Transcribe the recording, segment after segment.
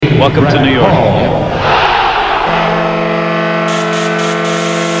Welcome to New York.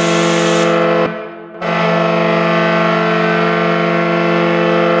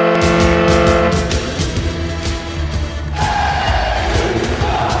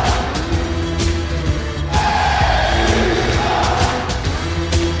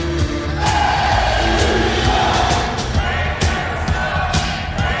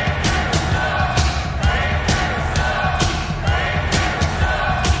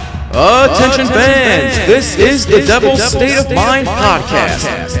 Attention fans, this is the Devil's State of Mind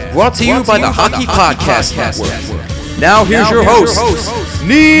podcast, brought to you by the Hockey Podcast Network. Now here's your host,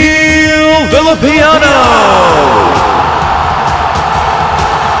 Neil Villapiano.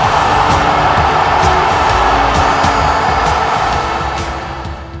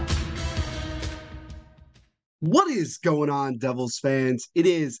 What is going on, Devils fans? It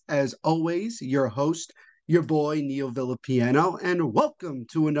is, as always, your host, your boy, Neil Villapiano, and welcome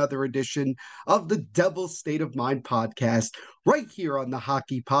to another edition of the Devil's State of Mind podcast, right here on the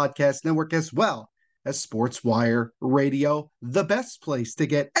Hockey Podcast Network, as well as Sports Wire Radio, the best place to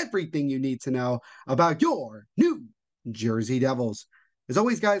get everything you need to know about your New Jersey Devils. As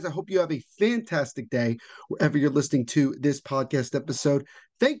always, guys, I hope you have a fantastic day wherever you're listening to this podcast episode.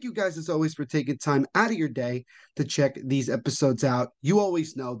 Thank you guys, as always, for taking time out of your day to check these episodes out. You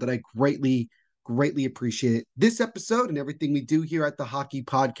always know that I greatly appreciate it. This episode and everything we do here at the Hockey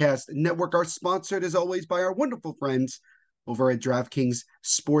Podcast Network are sponsored, as always, by our wonderful friends over at DraftKings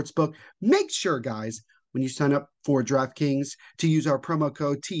Sportsbook. Make sure, guys, when you sign up for DraftKings, to use our promo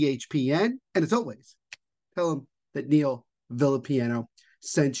code THPN. And as always, tell them that Neil Villapiano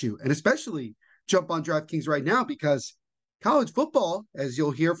sent you. And especially jump on DraftKings right now, because college football, as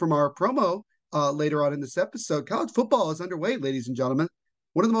you'll hear from our promo later on in this episode, college football is underway, ladies and gentlemen.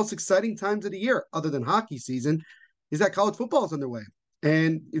 One of the most exciting times of the year, other than hockey season, is that college football is underway.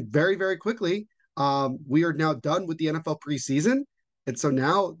 And very, very quickly, we are now done with the NFL preseason. And so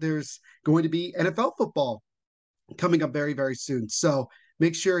now there's going to be NFL football coming up very, very soon. So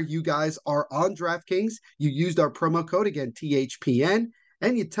make sure you guys are on DraftKings. You used our promo code, again, THPN,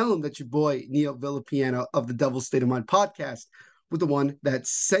 and you tell them that your boy, Neil Villapiano of the Devil's State of Mind podcast, was the one that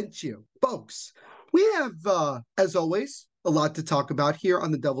sent you. Folks, we have, as always, a lot to talk about here on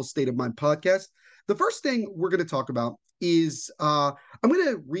the Devil's State of Mind podcast. The first thing we're going to talk about is I'm going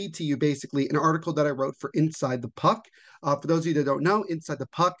to read to you basically an article that I wrote for Inside the Puck. For those of you that don't know, Inside the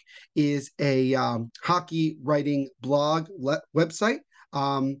Puck is a hockey writing blog website,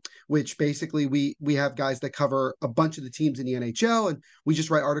 which basically we have guys that cover a bunch of the teams in the NHL, and we just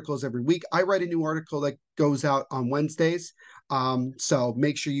write articles every week. I write a new article that goes out on Wednesdays. So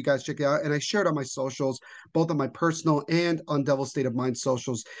make sure you guys check it out. And I share it on my socials, both on my personal and on Devil's State of Mind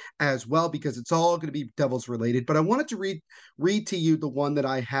socials as well, because it's all going to be Devils related. But I wanted to read to you the one that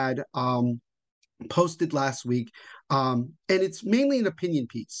I had posted last week. And it's mainly an opinion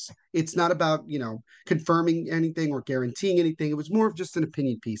piece. It's not about, confirming anything or guaranteeing anything. It was more of just an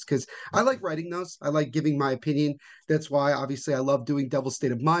opinion piece, because I like writing those. I like giving my opinion. That's why, obviously, I love doing Devil's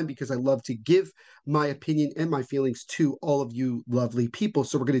State of Mind, because I love to give my opinion and my feelings to all of you lovely people.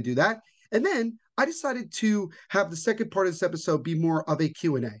 So we're going to do that. And then I decided to have the second part of this episode be more of a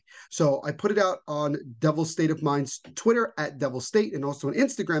Q&A. So I put it out on Devil's State of Mind's Twitter at Devil's State, and also on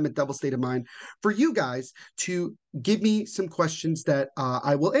Instagram at Devil's State of Mind, for you guys to give me some questions that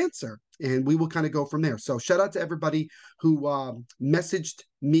I will answer, and we will kind of go from there. So shout out to everybody who messaged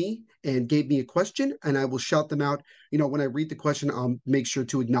me and gave me a question, and I will shout them out. When I read the question, I'll make sure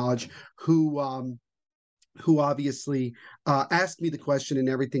to acknowledge who obviously asked me the question and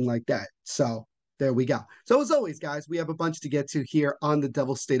everything like that. So there we go. So as always, guys, we have a bunch to get to here on the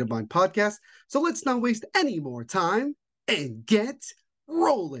Devil's State of Mind podcast. So let's not waste any more time and get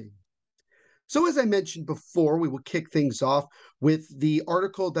rolling. So as I mentioned before, we will kick things off with the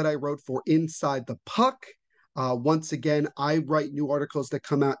article that I wrote for Inside the Puck. Once again, I write new articles that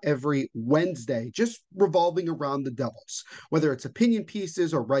come out every Wednesday, just revolving around the Devils, whether it's opinion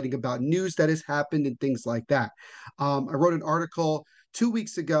pieces or writing about news that has happened and things like that. I wrote an article 2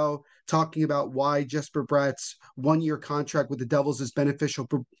 weeks ago talking about why Jesper Bratt's one-year contract with the Devils is beneficial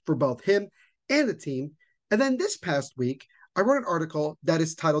for both him and the team. And then this past week, I wrote an article that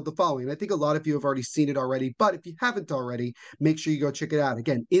is titled the following. I think a lot of you have already seen it already, but if you haven't already, make sure you go check it out.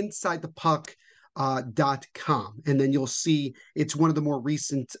 Again, Inside the Puck. .com, and then you'll see it's one of the more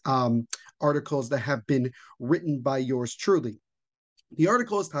recent articles that have been written by yours truly. The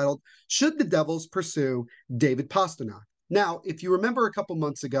article is titled, "Should the Devils Pursue David Pastrňák?" Now, if you remember a couple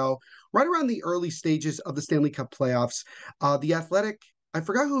months ago, right around the early stages of the Stanley Cup playoffs, The Athletic I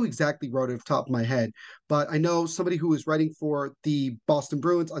forgot who exactly wrote it off the top of my head, but I know somebody who was writing for the Boston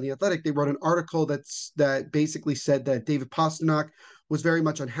Bruins on The Athletic. They wrote an article that basically said that David Pastrňák was very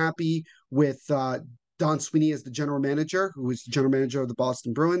much unhappy with Don Sweeney as the general manager, who was the general manager of the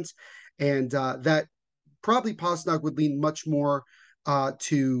Boston Bruins, and that probably Pastrňák would lean much more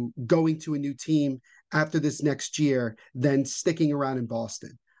to going to a new team after this next year than sticking around in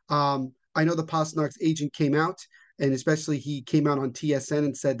Boston. I know the Pastrňák's agent came out, and especially he came out on TSN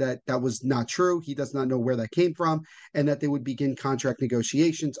and said that that was not true. He does not know where that came from, and that they would begin contract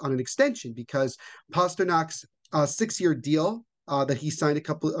negotiations on an extension because Pastrňák's 6-year deal that he signed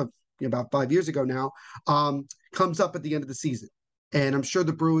about 5 years ago now comes up at the end of the season. And I'm sure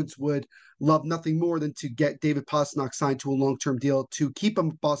the Bruins would love nothing more than to get David Pastrňák signed to a long-term deal to keep him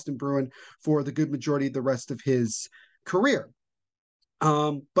a Boston Bruin for the good majority of the rest of his career.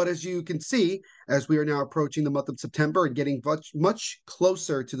 But as you can see, as we are now approaching the month of September and getting much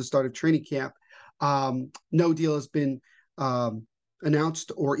closer to the start of training camp, no deal has been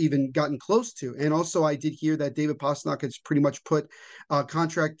announced or even gotten close to. And also I did hear that David Pastrňák has pretty much put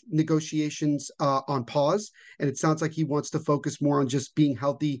contract negotiations on pause. And it sounds like he wants to focus more on just being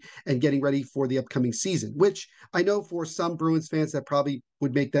healthy and getting ready for the upcoming season, which I know for some Bruins fans that probably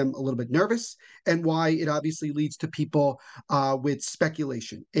would make them a little bit nervous, and why it obviously leads to people with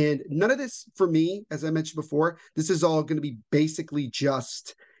speculation. And none of this for me, as I mentioned before, this is all going to be basically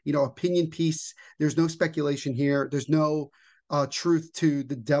just, opinion piece. There's no speculation here. There's no truth to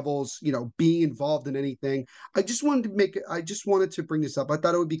the Devils, being involved in anything. I just wanted to bring this up. I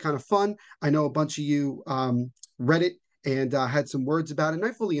thought it would be kind of fun. I know a bunch of you read it and had some words about it, and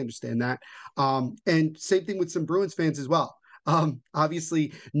I fully understand that. And same thing with some Bruins fans as well.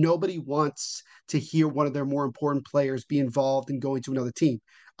 Obviously, nobody wants to hear one of their more important players be involved in going to another team.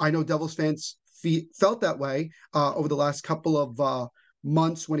 I know Devils fans felt that way over the last couple of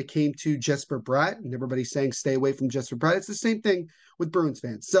months when it came to Jesper Bratt, and everybody's saying stay away from Jesper Bratt. It's the same thing with Bruins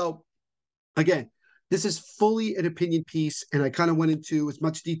fans. So again, this is fully an opinion piece, and I kind of went into as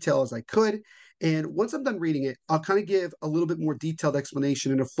much detail as I could. And once I'm done reading it, I'll kind of give a little bit more detailed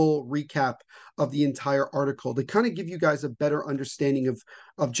explanation and a full recap of the entire article to kind of give you guys a better understanding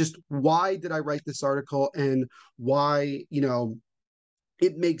of just why did I write this article and why,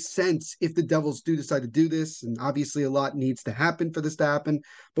 it makes sense if the Devils do decide to do this. And obviously a lot needs to happen for this to happen,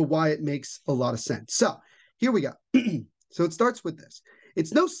 but why it makes a lot of sense. So here we go. So it starts with this.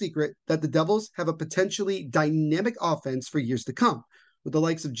 It's no secret that the Devils have a potentially dynamic offense for years to come. With the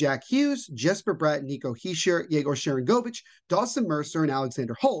likes of Jack Hughes, Jesper Bratt, Nico Hischier, Yegor Sharangovich, Dawson Mercer, and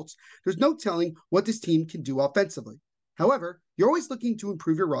Alexander Holtz, there's no telling what this team can do offensively. However, you're always looking to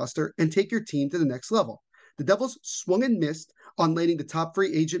improve your roster and take your team to the next level. The Devils swung and missed on landing the top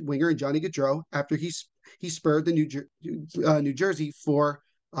free agent winger in Johnny Gaudreau after he spurred the New Jersey for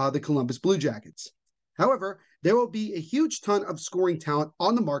the Columbus Blue Jackets. However, there will be a huge ton of scoring talent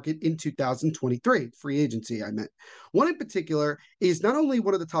on the market in 2023, free agency, I meant. One in particular is not only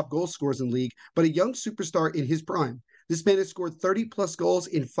one of the top goal scorers in the league, but a young superstar in his prime. This man has scored 30-plus goals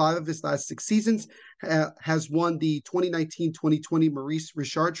in 5 of his last 6 seasons, has won the 2019-2020 Maurice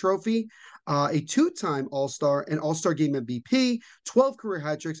Richard Trophy, a 2-time All-Star and All-Star Game MVP, 12 career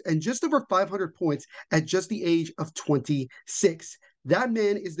hat-tricks, and just over 500 points at just the age of 26. That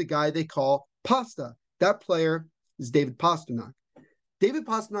man is the guy they call Pasta. That player is David Pastrňák. David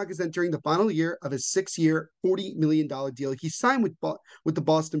Pastrňák is entering the final year of his 6-year, $40 million deal he signed with the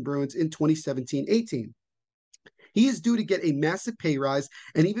Boston Bruins in 2017-18. He is due to get a massive pay rise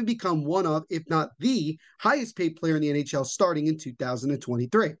and even become one of, if not the, highest paid player in the NHL starting in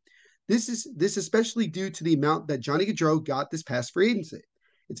 2023. This is especially due to the amount that Johnny Gaudreau got this past free agency.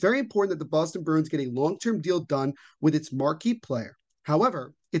 It's very important that the Boston Bruins get a long-term deal done with its marquee player.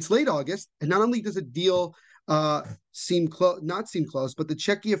 However, it's late August, and not only does a deal not seem close, but the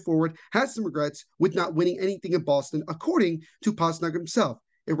Czechia forward has some regrets with not winning anything in Boston, according to Pastrňák himself.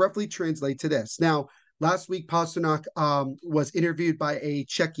 It roughly translates to this. Now, last week, Pastrňák was interviewed by a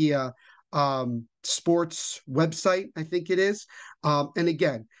Czechia sports website, I think it is. And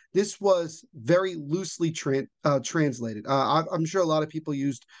again, this was very loosely translated. I'm sure a lot of people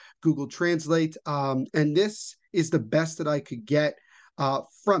used Google Translate, and this is the best that I could get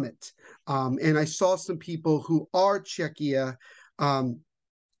from it. And I saw some people who are Czechia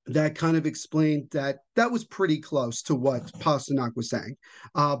that kind of explained that was pretty close to what Pastrňák was saying.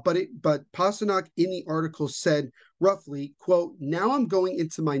 But Pastrňák in the article said roughly, quote, "Now I'm going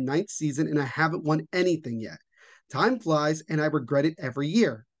into my 9th season and I haven't won anything yet. Time flies and I regret it every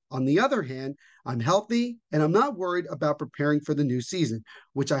year. On the other hand, I'm healthy and I'm not worried about preparing for the new season,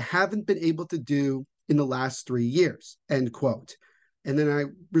 which I haven't been able to do in the last 3 years," end quote. And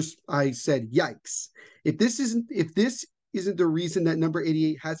then I said, yikes. If this isn't the reason that number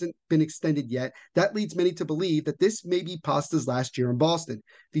 88 hasn't been extended yet, that leads many to believe that this may be Pasta's last year in Boston.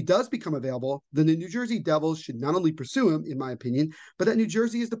 If he does become available, then the New Jersey Devils should not only pursue him, in my opinion, but that New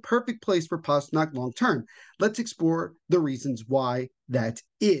Jersey is the perfect place for Pastrňák long term. Let's explore the reasons why that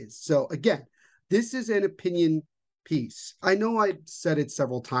is. So again, this is an opinion piece. I know I said it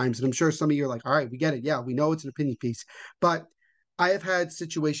several times, and I'm sure some of you are like, all right, we get it. Yeah, we know it's an opinion piece. But I have had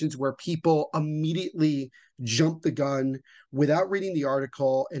situations where people immediately jump the gun without reading the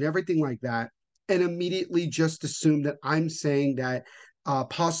article and everything like that, and immediately just assume that I'm saying that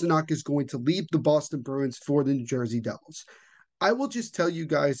Pastrňák is going to leave the Boston Bruins for the New Jersey Devils. I will just tell you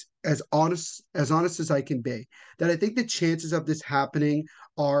guys, as honest as I can be, that I think the chances of this happening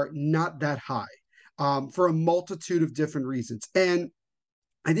are not that high, for a multitude of different reasons. And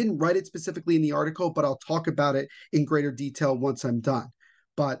I didn't write it specifically in the article, but I'll talk about it in greater detail once I'm done.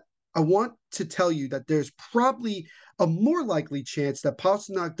 But I want to tell you that there's probably a more likely chance that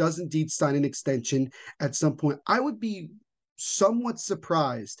Pastrňák does indeed sign an extension at some point. I would be somewhat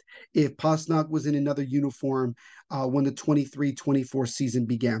surprised if Pastrňák was in another uniform when the 23-24 season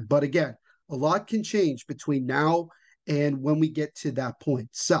began. But again, a lot can change between now and when we get to that point.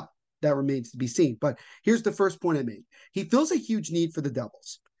 So that remains to be seen. But here's the first point I made. He feels a huge need for the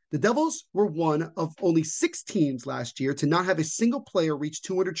Devils. The Devils were one of only 6 teams last year to not have a single player reach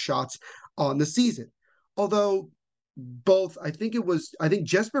 200 shots on the season. Although I think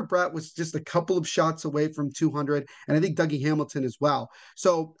Jesper Bratt was just a couple of shots away from 200, and I think Dougie Hamilton as well.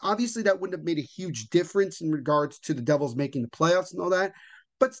 So obviously that wouldn't have made a huge difference in regards to the Devils making the playoffs and all that.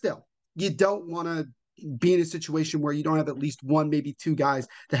 But still, you don't want to be in a situation where you don't have at least one, maybe 2 guys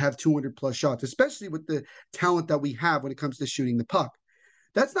that have 200 plus shots, especially with the talent that we have when it comes to shooting the puck.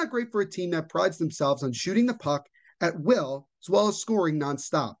 That's not great for a team that prides themselves on shooting the puck at will, as well as scoring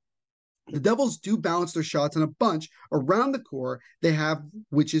nonstop. The Devils do balance their shots in a bunch around the core they have,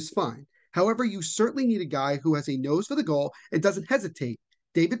 which is fine. However, you certainly need a guy who has a nose for the goal and doesn't hesitate.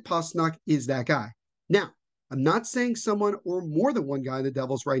 David Pastrňák is that guy. Now, I'm not saying someone or more than one guy in the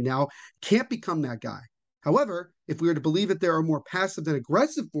Devils right now can't become that guy. However, if we are to believe that there are more passive than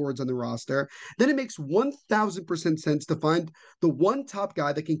aggressive forwards on the roster, then it makes 1,000% sense to find the one top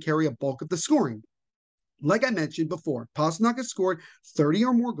guy that can carry a bulk of the scoring. Like I mentioned before, Pastrňák has scored 30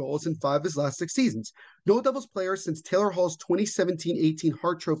 or more goals in 5 of his last 6 seasons. No Devils player since Taylor Hall's 2017-18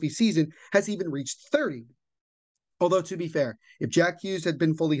 Hart Trophy season has even reached 30. Although, to be fair, if Jack Hughes had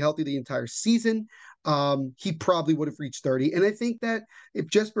been fully healthy the entire season, he probably would have reached 30. And I think that if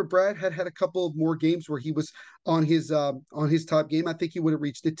Jesper Bratt had a couple of more games where he was on his top game, I think he would have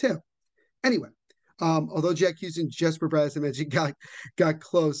reached it too. Anyway, although Jack Hughes and Jesper Bratt, as I mentioned, got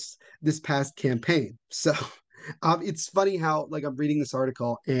close this past campaign. So it's funny how, like, I'm reading this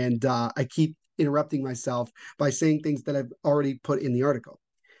article and I keep interrupting myself by saying things that I've already put in the article.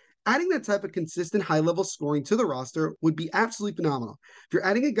 Adding that type of consistent high-level scoring to the roster would be absolutely phenomenal. If you're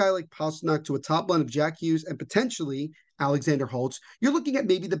adding a guy like Pastrňák to a top line of Jack Hughes and potentially Alexander Holtz, you're looking at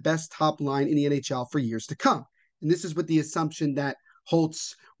maybe the best top line in the NHL for years to come. And this is with the assumption that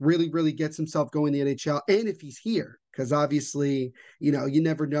Holtz really, really gets himself going in the NHL, and if he's here, because obviously, you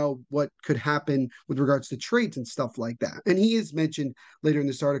never know what could happen with regards to trades and stuff like that. And he is mentioned later in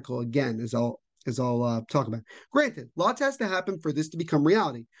this article again, as I'll talk about. Granted, lots has to happen for this to become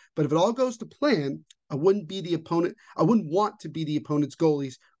reality, but if it all goes to plan, I wouldn't want to be the opponent's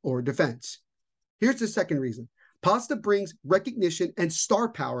goalies or defense. Here's the second reason. Pasta brings recognition and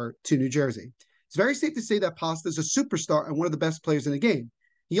star power to New Jersey. It's very safe to say that Pasta is a superstar and one of the best players in the game.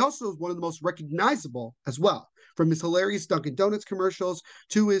 He also is one of the most recognizable as well. From his hilarious Dunkin' Donuts commercials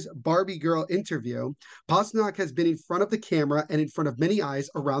to his Barbie girl interview, Pastrňák has been in front of the camera and in front of many eyes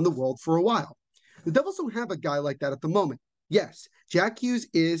around the world for a while. The Devils don't have a guy like that at the moment. Yes, Jack Hughes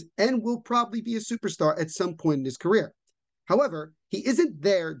is and will probably be a superstar at some point in his career. However, he isn't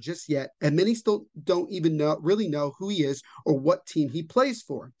there just yet, and many still don't even really know who he is or what team he plays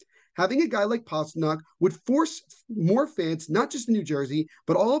for. Having a guy like Pastrňák would force more fans, not just in New Jersey,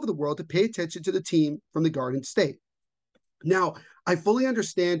 but all over the world, to pay attention to the team from the Garden State. Now, I fully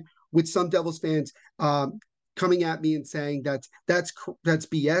understand with some Devils fans coming at me and saying that's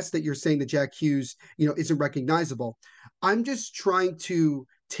BS, that you're saying that Jack Hughes, isn't recognizable. I'm just trying to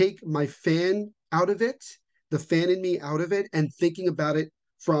take my fan out of it, the fan in me out of it, and thinking about it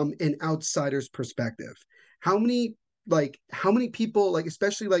from an outsider's perspective. How many people,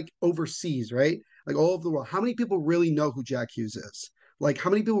 especially overseas, right? Like all over the world, how many people really know who Jack Hughes is? Like,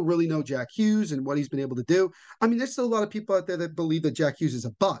 how many people really know Jack Hughes and what he's been able to do? I mean, there's still a lot of people out there that believe that Jack Hughes is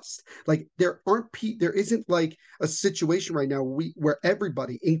a bust. Like, there isn't like a situation right now where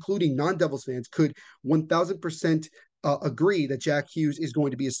everybody, including non-Devils fans, could 1,000% agree that Jack Hughes is going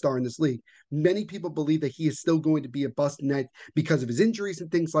to be a star in this league. Many people believe that he is still going to be a bust net because of his injuries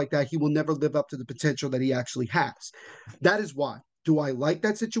and things like that. He will never live up to the potential that he actually has. That is why. Do I like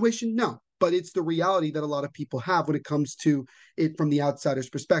that situation? No. But it's the reality that a lot of people have when it comes to it from the outsider's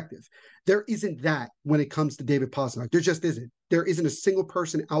perspective. There isn't that when it comes to David Pastrňák. There just isn't. There isn't a single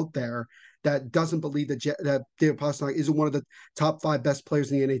person out there that doesn't believe that David Pastrňák is one of the top 5 best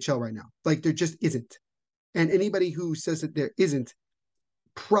players in the NHL right now. Like, there just isn't. And anybody who says that there isn't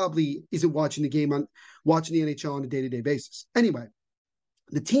probably isn't watching the NHL on a day-to-day basis. Anyway,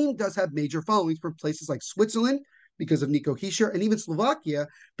 the team does have major followings from places like Switzerland, because of Nico Hischier, and even Slovakia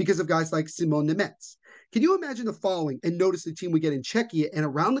because of guys like Simon Nemec. Can you imagine the following and notice the team we get in Czechia and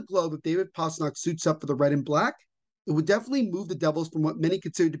around the globe if David Pastrňák suits up for the red and black? It would definitely move the Devils from what many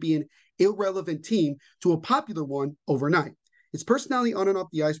consider to be an irrelevant team to a popular one overnight. His personality on and off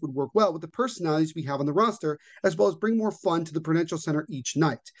the ice would work well with the personalities we have on the roster, as well as bring more fun to the Prudential Center each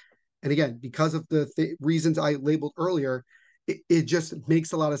night. And again, because of the reasons I labeled earlier, it just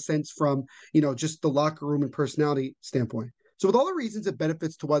makes a lot of sense from, just the locker room and personality standpoint. So with all the reasons and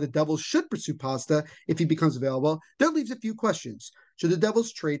benefits to why the Devils should pursue Pasta if he becomes available, there leaves a few questions. Should the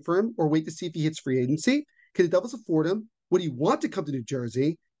Devils trade for him or wait to see if he hits free agency? Can the Devils afford him? Would he want to come to New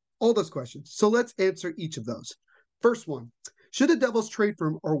Jersey? All those questions. So let's answer each of those. First one, should the Devils trade for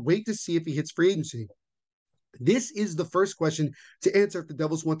him or wait to see if he hits free agency? This is the first question to answer if the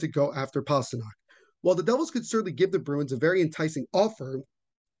Devils want to go after Pastrňák. While the Devils could certainly give the Bruins a very enticing offer,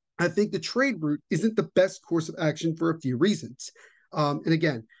 I think the trade route isn't the best course of action for a few reasons. And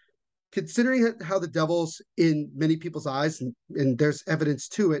again, considering how the Devils, in many people's eyes, and there's evidence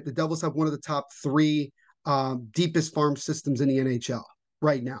to it, the Devils have one of the top 3 deepest farm systems in the NHL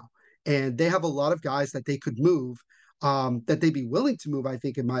right now. And they have a lot of guys that they could move, that they'd be willing to move, I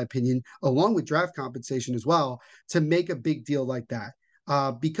think, in my opinion, along with draft compensation as well, to make a big deal like that.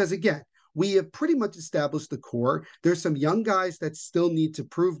 Because again, we have pretty much established the core. There's some young guys that still need to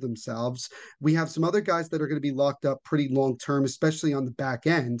prove themselves. We have some other guys that are going to be locked up pretty long term, especially on the back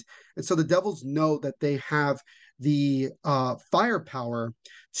end. And so the Devils know that they have the firepower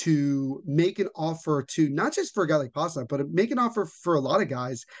to make an offer to not just for a guy like Pastrňák, but make an offer for a lot of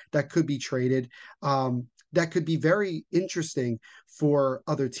guys that could be traded, that could be very interesting for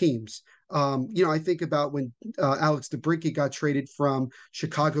other teams. I think about when Alex DeBrincat got traded from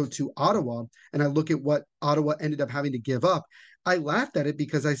Chicago to Ottawa, and I look at what Ottawa ended up having to give up. I laughed at it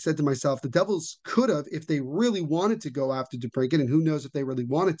because I said to myself, the Devils could have, if they really wanted to go after DeBrincat, and who knows if they really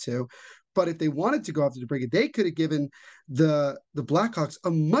wanted to, but if they wanted to go after DeBrincat, they could have given the Blackhawks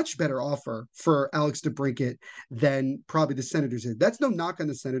a much better offer for Alex DeBrincat than probably the Senators did. That's no knock on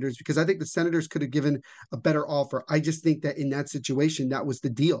the Senators, because I think the Senators could have given a better offer. I just think that in that situation, that was the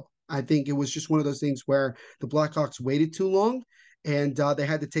deal. I think it was just one of those things where the Blackhawks waited too long, and they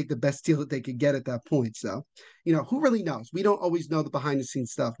had to take the best deal that they could get at that point. So, who really knows? We don't always know the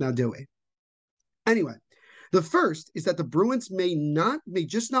behind-the-scenes stuff, now do we? Anyway, the first is that the Bruins may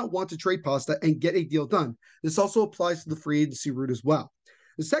just not want to trade Pasta and get a deal done. This also applies to the free agency route as well.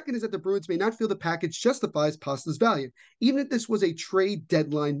 The second is that the Bruins may not feel the package justifies Pasta's value, even if this was a trade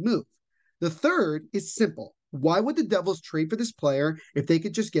deadline move. The third is simple. Why would the Devils trade for this player if they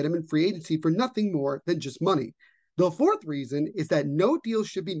could just get him in free agency for nothing more than just money? The fourth reason is that no deal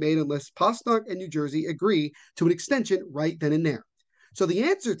should be made unless Pastrňák and New Jersey agree to an extension right then and there. So the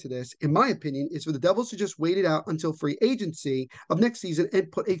answer to this, in my opinion, is for the Devils to just wait it out until free agency of next season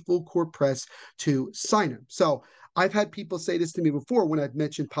and put a full court press to sign him. So I've had people say this to me before when I've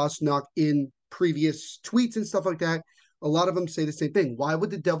mentioned Pastrňák in previous tweets and stuff like that. A lot of them say the same thing. Why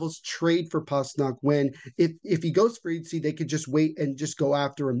would the Devils trade for Pastrňák when if he goes free agency, they could just wait and just go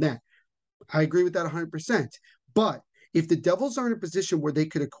after him then? I agree with that 100%. But if the Devils are in a position where they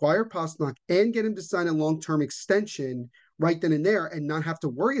could acquire Pastrňák and get him to sign a long-term extension right then and there and not have to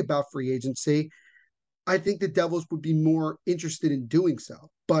worry about free agency, I think the Devils would be more interested in doing so.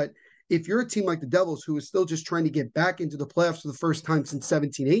 But if you're a team like the Devils, who is still just trying to get back into the playoffs for the first time since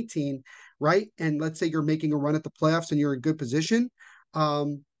 17-18, right? And let's say you're making a run at the playoffs and you're in good position,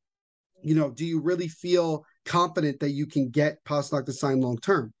 do you really feel confident that you can get Pastrňák to sign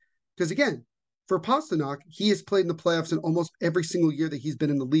long-term? Because again, for Pastrňák, he has played in the playoffs in almost every single year that he's been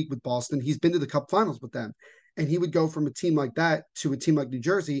in the league with Boston. He's been to the Cup Finals with them. And he would go from a team like that to a team like New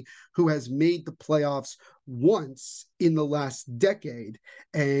Jersey, who has made the playoffs once in the last decade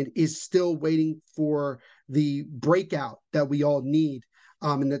and is still waiting for the breakout that we all need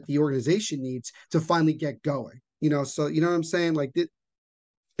and that the organization needs to finally get going. So you know what I'm saying? Like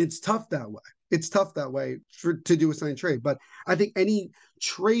it's tough that way. It's tough that way to do a sign and trade. But I think any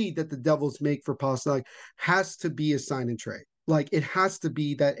trade that the Devils make for Pastrňák has to be a sign and trade. Like it has to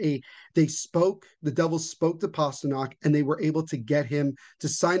be that the Devils spoke to Pastrňák and they were able to get him to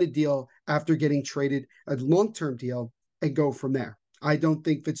sign a deal after getting traded, a long-term deal, and go from there. I don't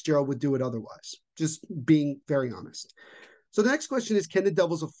think Fitzgerald would do it otherwise, just being very honest. So the next question is, can the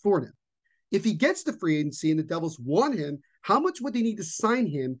Devils afford him? If he gets the free agency and the Devils want him, how much would they need to sign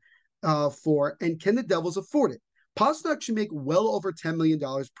him for, and can the Devils afford it? Pastrňák should make well over $10 million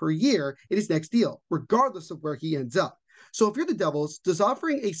per year in his next deal, regardless of where he ends up. So if you're the Devils, does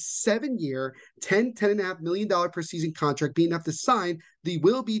offering a 7-year, $10.5 million per season contract be enough to sign the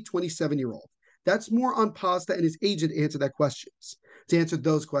will-be 27-year-old? That's more on Pasta and his agent to answer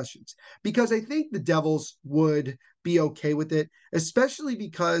those questions. Because I think the Devils would be okay with it, especially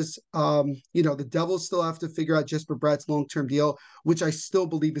because, the Devils still have to figure out Jesper Bratt's long-term deal, which I still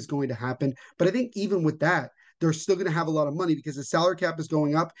believe is going to happen. But I think even with that, they're still going to have a lot of money because the salary cap is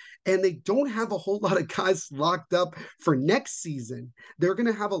going up and they don't have a whole lot of guys locked up for next season. They're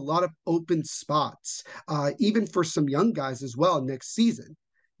going to have a lot of open spots, even for some young guys as well next season.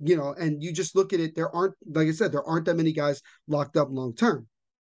 And you just look at it, like I said, there aren't that many guys locked up long term.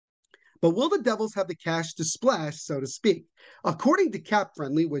 But will the Devils have the cash to splash, so to speak? According to Cap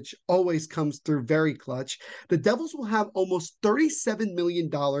Friendly, which always comes through very clutch, the Devils will have almost $37 million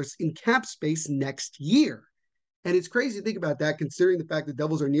in cap space next year. And it's crazy to think about that, considering the fact the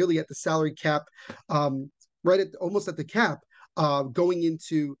Devils are nearly at the salary cap, almost at the cap, going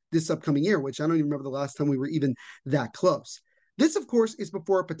into this upcoming year, which I don't even remember the last time we were even that close. This, of course, is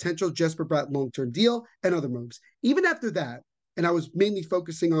before a potential Jesper Bratt long-term deal and other moves. Even after that, and I was mainly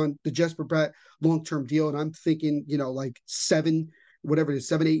focusing on the Jesper Bratt long-term deal, and I'm thinking, like 7,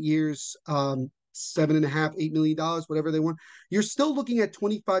 8 years, $7.5, $8 million, whatever they want. You're still looking at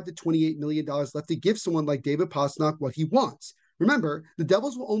 $25 to $28 million left to give someone like David Pastrňák what he wants. Remember, the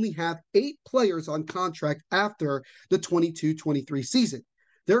Devils will only have 8 players on contract after the 22-23 season.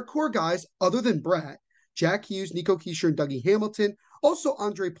 Their core guys, other than Bratt, Jack Hughes, Nico Hischier, and Dougie Hamilton. Also,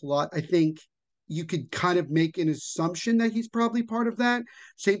 Andre Palat, I think you could kind of make an assumption that he's probably part of that.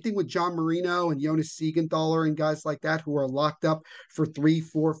 Same thing with John Marino and Jonas Siegenthaler and guys like that who are locked up for 3,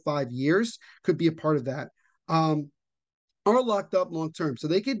 4, 5 years could be a part of that. Are locked up long term. So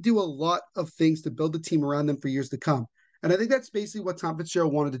they could do a lot of things to build the team around them for years to come. And I think that's basically what Tom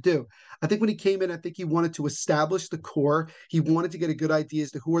Fitzgerald wanted to do. I think when he came in, I think he wanted to establish the core. He wanted to get a good idea as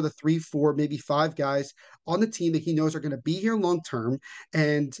to who are the 3, 4, maybe 5 guys on the team that he knows are going to be here long term.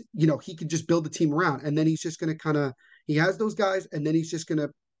 And, he could just build the team around. And then he's just going to he has those guys, and then he's just going to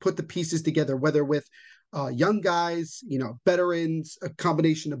put the pieces together, whether with young guys, veterans, a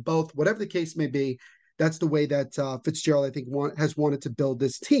combination of both, whatever the case may be. That's the way that Fitzgerald, I think, has wanted to build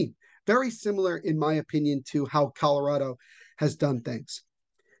this team. Very similar, in my opinion, to how Colorado has done things.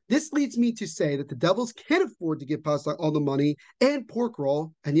 This leads me to say that the Devils can afford to give Pastrňák all the money and pork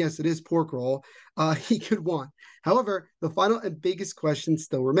roll, and yes, it is pork roll, he could want. However, the final and biggest question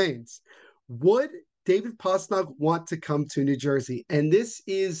still remains. Would David Pastrňák want to come to New Jersey? And this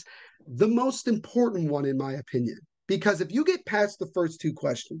is the most important one, in my opinion, because if you get past the first 2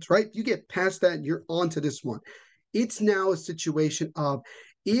 questions, right, you get past that and you're on to this one. It's now a situation of,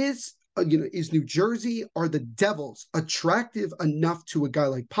 is New Jersey, are the Devils attractive enough to a guy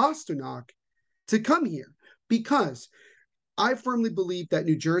like Pastrňák to come here? Because I firmly believe that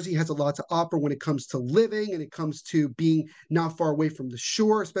New Jersey has a lot to offer when it comes to living and it comes to being not far away from the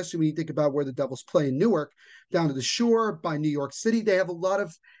shore, especially when you think about where the Devils play in Newark, down to the shore by New York City. They have a lot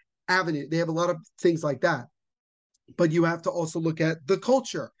of avenues. They have a lot of things like that. But you have to also look at the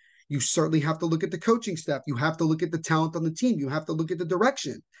culture. You certainly have to look at the coaching staff. You have to look at the talent on the team. You have to look at the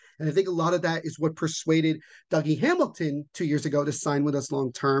direction. And I think a lot of that is what persuaded Dougie Hamilton 2 years ago to sign with us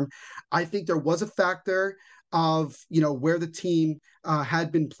long term. I think there was a factor of, where the team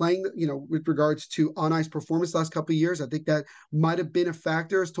had been playing, with regards to on-ice performance last couple of years. I think that might have been a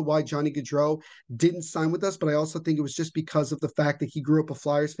factor as to why Johnny Gaudreau didn't sign with us. But I also think it was just because of the fact that he grew up a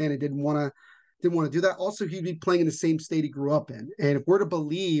Flyers fan and didn't want to do that. Also, he'd be playing in the same state he grew up in. And if we're to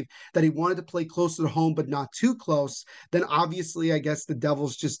believe that he wanted to play closer to home, but not too close, then obviously, I guess the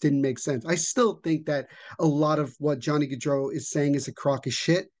Devils just didn't make sense. I still think that a lot of what Johnny Gaudreau is saying is a crock of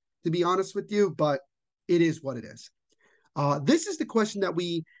shit, to be honest with you, but it is what it is. This is the question that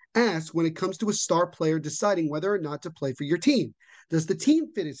we ask when it comes to a star player deciding whether or not to play for your team. Does the team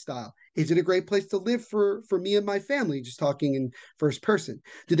fit his style? Is it a great place to live for me and my family? Just talking in first person.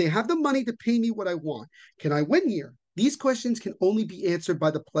 Do they have the money to pay me what I want? Can I win here? These questions can only be answered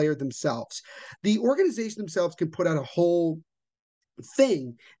by the player themselves. The organization themselves can put out a whole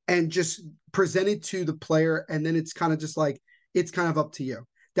thing and just present it to the player, and then it's kind of just like, it's kind of up to you.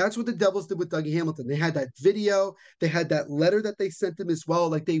 That's what the Devils did with Dougie Hamilton. They had that video, they had that letter that they sent him as well.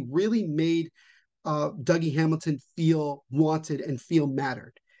 Like, they really made Dougie Hamilton feel wanted and feel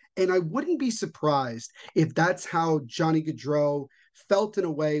mattered. And I wouldn't be surprised if that's how Johnny Gaudreau felt in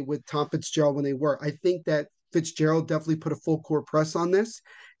a way with Tom Fitzgerald when they were. I think that Fitzgerald definitely put a full court press on this,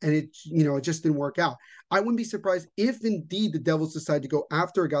 and it just didn't work out. I wouldn't be surprised if indeed the Devils decide to go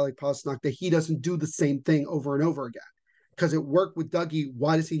after a guy like Pastrňák, that he doesn't do the same thing over and over again. Because it worked with Dougie,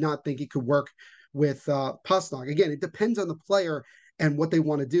 why does he not think it could work with Pastrňák? Again, it depends on the player and what they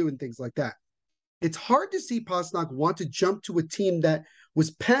want to do and things like that. It's hard to see Pastrňák want to jump to a team that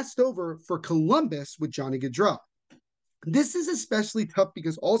was passed over for Columbus with Johnny Gaudreau. This is especially tough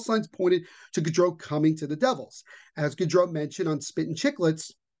because all signs pointed to Gaudreau coming to the Devils. As Gaudreau mentioned on Spittin'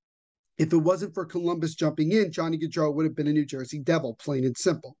 Chicklets, if it wasn't for Columbus jumping in, Johnny Gaudreau would have been a New Jersey Devil, plain and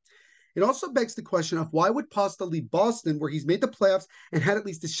simple. It also begs the question of why would Pasta leave Boston, where he's made the playoffs and had at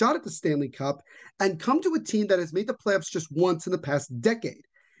least a shot at the Stanley Cup, and come to a team that has made the playoffs just once in the past decade?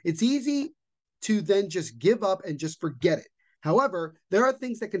 It's easy to then just give up and just forget it. However, there are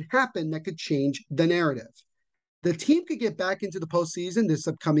things that can happen that could change the narrative. The team could get back into the postseason this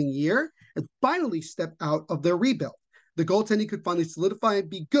upcoming year and finally step out of their rebuild. The goaltending could finally solidify and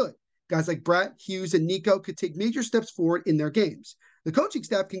be good. Guys like Brett, Hughes, and Nico could take major steps forward in their games. The coaching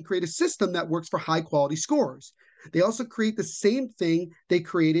staff can create a system that works for high-quality scorers. They also create the same thing they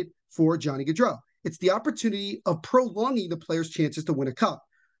created for Johnny Gaudreau. It's the opportunity of prolonging the player's chances to win a cup.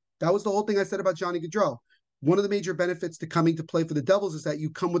 That was the whole thing I said about Johnny Gaudreau. One of the major benefits to coming to play for the Devils is that you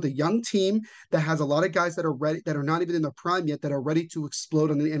come with a young team that has a lot of guys that are ready, that are not even in their prime yet, that are ready to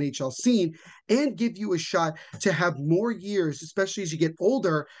explode on the NHL scene and give you a shot to have more years, especially as you get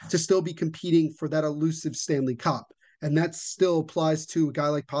older, to still be competing for that elusive Stanley Cup. And that still applies to a guy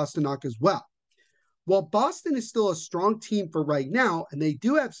like Pastrňák as well. While Boston is still a strong team for right now, and they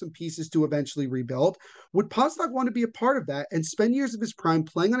do have some pieces to eventually rebuild, would Pastrňák want to be a part of that and spend years of his prime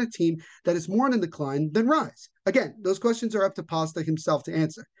playing on a team that is more on the decline than rise? Again, those questions are up to Pasta himself to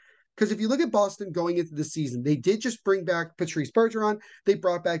answer. Because if you look at Boston going into the season, they did just bring back Patrice Bergeron. They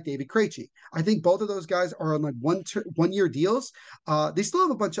brought back David Krejci. I think both of those guys are on like one-year deals. They still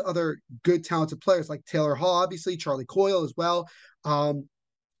have a bunch of other good, talented players like Taylor Hall, obviously, Charlie Coyle as well. I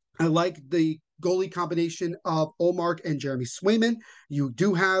like the goalie combination of Ullmark and Jeremy Swayman. You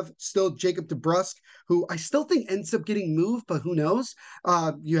do have still Jacob DeBrusk, who I still think ends up getting moved, but who knows?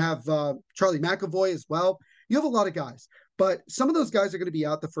 You have Charlie McAvoy as well. You have a lot of guys, but some of those guys are going to be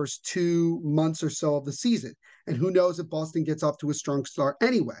out the first 2 months or so of the season. And who knows if Boston gets off to a strong start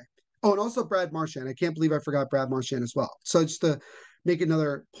anyway. Oh, and also Brad Marchand. I can't believe I forgot Brad Marchand as well. So just to make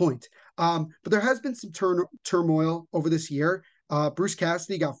another point. But there has been some turmoil over this year. Bruce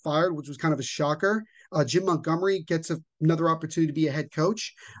Cassidy got fired, which was kind of a shocker. Jim Montgomery gets another opportunity to be a head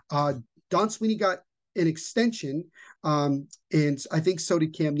coach. Don Sweeney got an extension, and I think so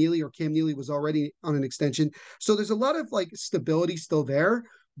did Cam Neely, or Cam Neely was already on an extension. So there's a lot of like stability still there.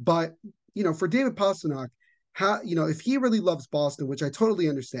 But for David Pastrňák, if he really loves Boston, which I totally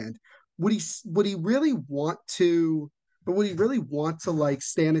understand, would he really want to like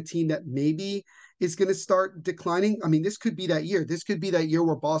stay on a team that maybe is going to start declining? I mean, this could be that year. This could be that year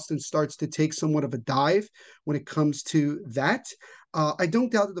where Boston starts to take somewhat of a dive when it comes to that. I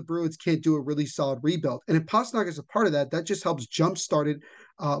don't doubt that the Bruins can't do a really solid rebuild. And if Pastrňák is a part of that, that just helps jumpstart it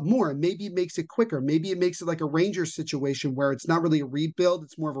more. And maybe it makes it quicker. Maybe it makes it like a Rangers situation where it's not really a rebuild,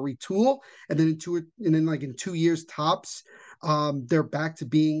 it's more of a retool. And then in 2 years tops, they're back to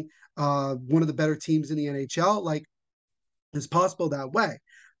being one of the better teams in the NHL. Like, it's possible that way.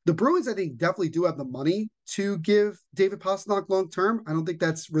 The Bruins, I think, definitely do have the money to give David Pastrňák long-term. I don't think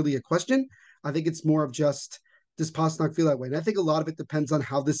that's really a question. I think it's more of just, does Pastrňák feel that way? And I think a lot of it depends on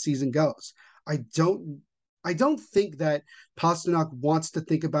how this season goes. I don't think that Pastrňák wants to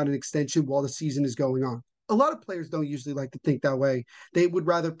think about an extension while the season is going on. A lot of players don't usually like to think that way. They would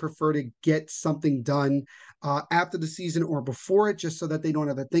rather prefer to get something done after the season or before it, just so that they don't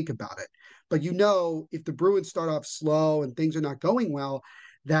have to think about it. But if the Bruins start off slow and things are not going well,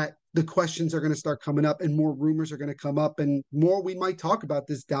 that the questions are going to start coming up and more rumors are going to come up and more we might talk about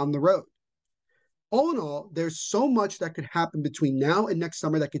this down the road. All in all, there's so much that could happen between now and next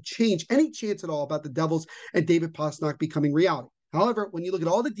summer that could change any chance at all about the Devils and David Pastrňák becoming reality. However, when you look at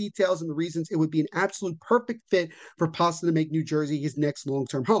all the details and the reasons, it would be an absolute perfect fit for Pasta to make New Jersey his next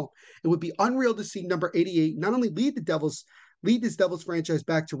long-term home. It would be unreal to see number 88 not only lead this Devils franchise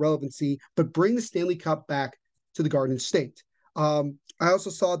back to relevancy, but bring the Stanley Cup back to the Garden State. I also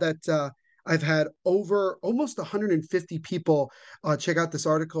saw that I've had over almost 150 people check out this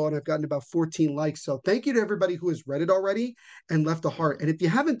article, and I've gotten about 14 likes. So thank you to everybody who has read it already and left a heart. And if you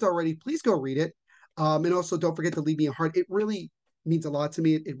haven't already, please go read it. And also don't forget to leave me a heart. It really means a lot to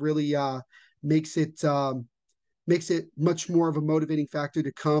me. It really makes it much more of a motivating factor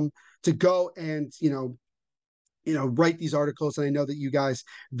to go and write these articles. And I know that you guys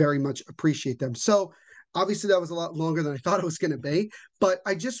very much appreciate them. So obviously that was a lot longer than I thought it was going to be, but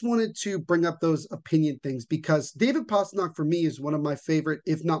I just wanted to bring up those opinion things because David Pastrňák for me is one of my favorite,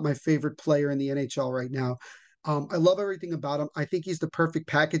 if not my favorite player in the NHL right now. I love everything about him. I think he's the perfect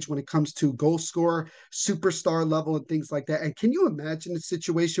package when it comes to goal scorer, superstar level, and things like that. And can you imagine a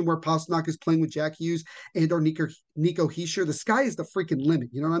situation where Pastrňák is playing with Jack Hughes and or Nico Hischier? The sky is the freaking limit.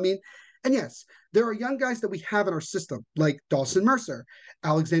 You know what I mean? And yes, there are young guys that we have in our system, like Dawson Mercer.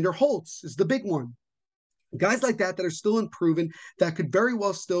 Alexander Holtz is the big one. Guys like that are still improving, that could very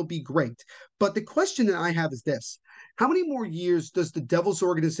well still be great. But the question that I have is this. How many more years does the Devils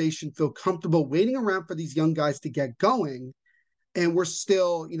organization feel comfortable waiting around for these young guys to get going? And we're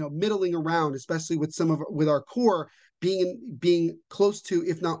still, middling around, especially with our core being close to,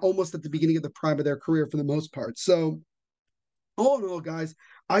 if not almost at the beginning of the prime of their career for the most part. So all in all, guys,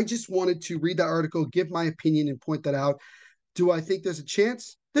 I just wanted to read that article, give my opinion, and point that out. Do I think there's a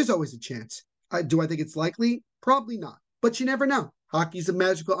chance? There's always a chance. Do I think it's likely? Probably not. But you never know. Hockey's a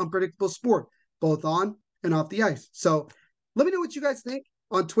magical, unpredictable sport, both on and off the ice. So let me know what you guys think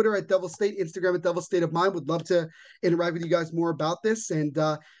on Twitter at Devil State, Instagram at Devil State of Mind. Would love to interact with you guys more about this. And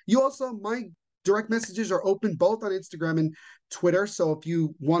you also, my direct messages are open both on Instagram and Twitter. So if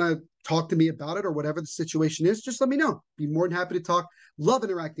you want to talk to me about it or whatever the situation is, just let me know. Be more than happy to talk. Love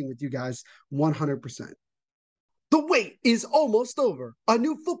interacting with you guys 100%. The wait is almost over. A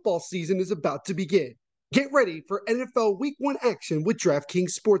new football season is about to begin. Get ready for NFL Week 1 action with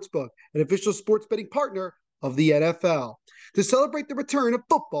DraftKings Sportsbook, an official sports betting partner of the NFL. To celebrate the return of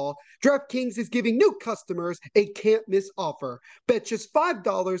football, DraftKings is giving new customers a can't-miss offer. Bet just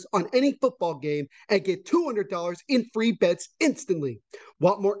 $5 on any football game and get $200 in free bets instantly.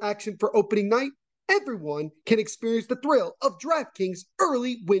 Want more action for opening night? Everyone can experience the thrill of DraftKings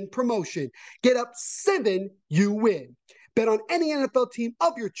early win promotion. Get up 7, you win. Bet on any NFL team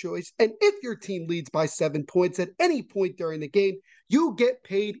of your choice, and if your team leads by 7 points at any point during the game, you get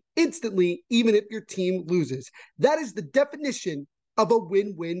paid instantly, even if your team loses. That is the definition of a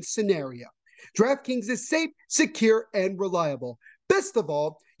win-win scenario. DraftKings is safe, secure, and reliable. Best of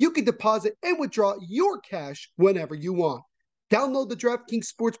all, you can deposit and withdraw your cash whenever you want. Download the DraftKings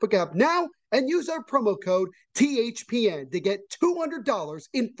Sportsbook app now and use our promo code THPN to get $200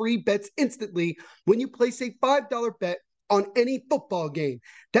 in free bets instantly when you place a $5 bet on any football game.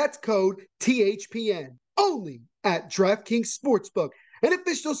 That's code THPN only at DraftKings Sportsbook, an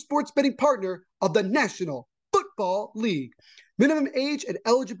official sports betting partner of the National Football League. Minimum age and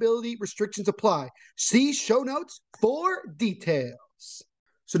eligibility restrictions apply. See show notes for details.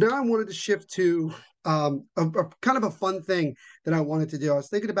 So now I wanted to shift to a kind of a fun thing that I wanted to do. I was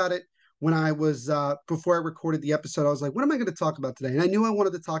thinking about it when I was, before I recorded the episode. I was like, what am I going to talk about today? And I knew I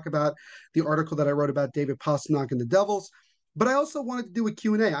wanted to talk about the article that I wrote about David Pastrňák and the Devils, but I also wanted to do a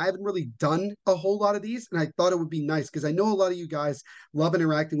Q&A. I haven't really done a whole lot of these, and I thought it would be nice because I know a lot of you guys love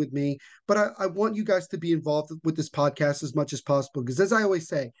interacting with me, but I want you guys to be involved with this podcast as much as possible because, as I always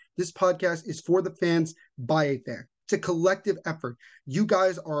say, this podcast is for the fans by a fan. It's a collective effort. You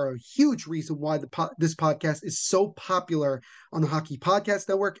guys are a huge reason why this podcast is so popular on the Hockey Podcast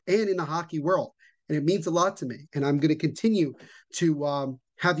Network and in the hockey world. And it means a lot to me. And I'm going to continue to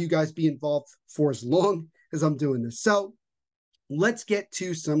have you guys be involved for as long as I'm doing this. So let's get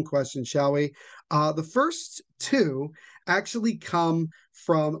to some questions, shall we? The first two actually come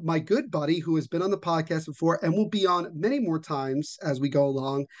from my good buddy who has been on the podcast before and will be on many more times as we go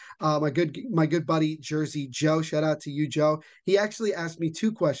along. My good buddy Jersey Joe. Shout out to you, Joe. He actually asked me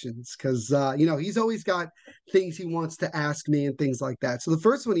two questions because he's always got things he wants to ask me and things like that. So the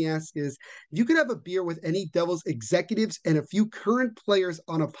first one he asked is, if you could have a beer with any Devils executives and a few current players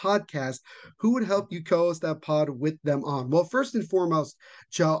on a podcast, who would help you co-host that pod with them on? Well, first and foremost,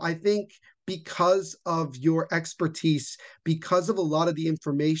 Joe, I think because of your expertise, because of a lot of the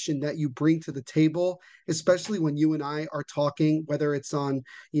information that you bring to the table, especially when you and I are talking, whether it's on,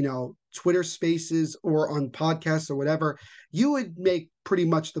 Twitter Spaces or on podcasts or whatever, you would make pretty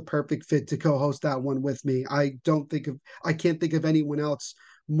much the perfect fit to co-host that one with me. I can't think of anyone else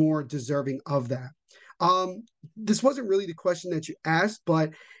more deserving of that. This wasn't really the question that you asked,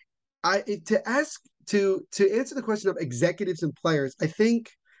 but to answer the question of executives and players, I think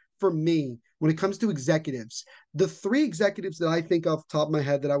for me, when it comes to executives, the three executives that I think off the top of my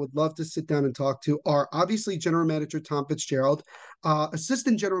head that I would love to sit down and talk to are obviously General Manager Tom Fitzgerald,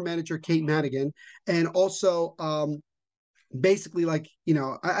 Assistant General Manager Kate Madigan, and also basically, like,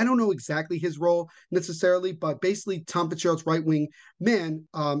 I don't know exactly his role necessarily, but basically Tom Fitzgerald's right wing man,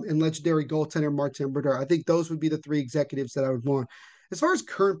 and legendary goaltender Martin Brodeur. I think those would be the three executives that I would want as far as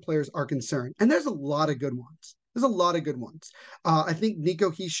current players are concerned. And there's a lot of good ones. There's a lot of good ones. I think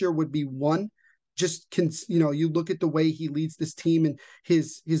Nico Hischier would be one. Just you look at the way he leads this team and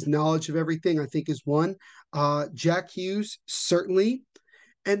his knowledge of everything, I think is one. Jack Hughes, certainly.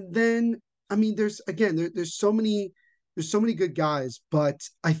 And then, I mean, there's so many good guys, but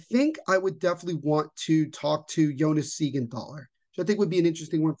I think I would definitely want to talk to Jonas Siegenthaler, which I think would be an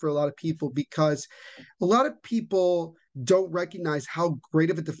interesting one for a lot of people, because a lot of people don't recognize how great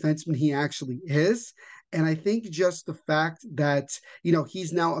of a defenseman he actually is. And I think just the fact that,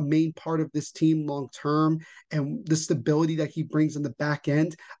 he's now a main part of this team long term, and the stability that he brings in the back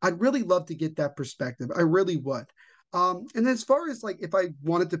end, I'd really love to get that perspective. I really would. And as far as like, if I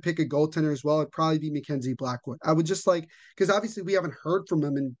wanted to pick a goaltender as well, it'd probably be Mackenzie Blackwood. I would just like, because obviously we haven't heard from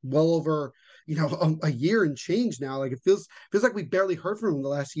him in well over, a year and change now. Like, it feels like we barely heard from him the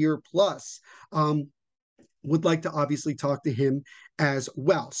last year plus. Would like to obviously talk to him as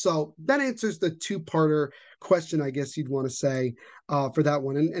well. So that answers the two-parter question, I guess you'd want to say, for that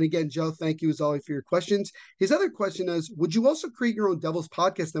one. And again, Joe, thank you as always for your questions. His other question is, would you also create your own Devils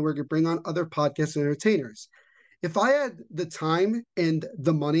podcast network and bring on other podcast entertainers? If I had the time and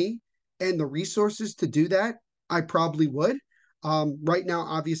the money and the resources to do that, I probably would. Right now,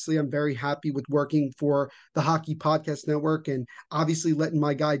 obviously, I'm very happy with working for the Hockey Podcast Network, and obviously letting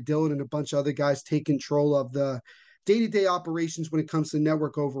my guy Dylan and a bunch of other guys take control of the day-to-day operations when it comes to the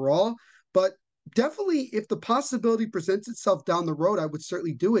network overall. But definitely, if the possibility presents itself down the road, I would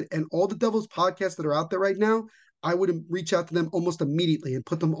certainly do it. And all the Devils podcasts that are out there right now, I would reach out to them almost immediately and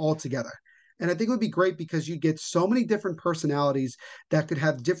put them all together. And I think it would be great because you get so many different personalities that could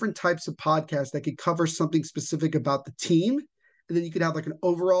have different types of podcasts that could cover something specific about the team. And then you could have like an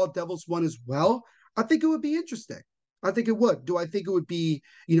overall Devils one as well. I think it would be interesting. I think it would. Do I think it would be,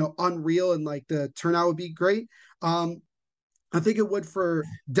 unreal and like the turnout would be great? I think it would for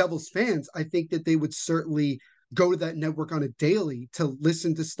Devils fans. I think that they would certainly go to that network on a daily to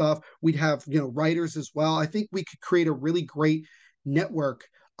listen to stuff. We'd have, writers as well. I think we could create a really great network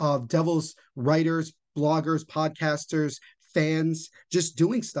of Devils writers, bloggers, podcasters, fans, just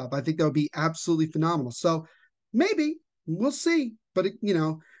doing stuff. I think that would be absolutely phenomenal. So maybe we'll see, but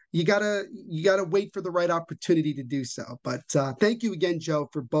you gotta wait for the right opportunity to do so. But thank you again, Joe,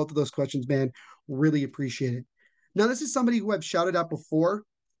 for both of those questions, man. Really appreciate it. Now, this is somebody who I've shouted out before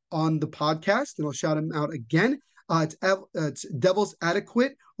on the podcast, and I'll shout him out again. It's Devils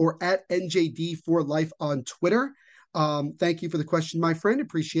Adequate, or at NJD for Life on Twitter. Thank you for the question, my friend.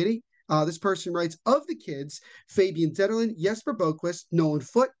 Appreciate it. This person writes, of the kids, Fabian Zetterlund, Jesper Boquist, Nolan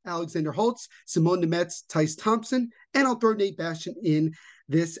Foote, Alexander Holtz, Simone Nemeth, Tice Thompson, and I'll throw Nate Bastian in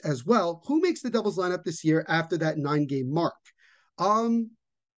this as well. Who makes the Devils lineup this year after that 9-game mark?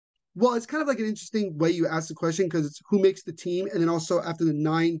 Well, it's kind of like an interesting way you ask the question, because it's who makes the team, and then also after the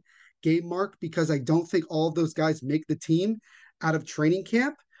 9-game mark, because I don't think all of those guys make the team out of training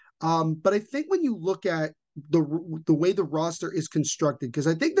camp. But I think when you look at the way the roster is constructed, because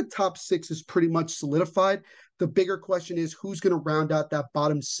I think the top 6 is pretty much solidified. The bigger question is who's going to round out that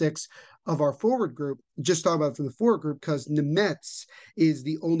bottom 6 of our forward group. Just talk about from the forward group, because Nemeth is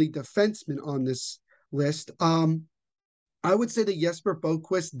the only defenseman on this list. I would say that Jesper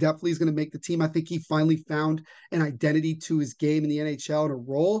Boquist definitely is going to make the team. I think he finally found an identity to his game in the NHL and a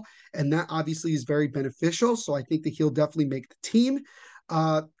role, and that obviously is very beneficial. So I think that he'll definitely make the team.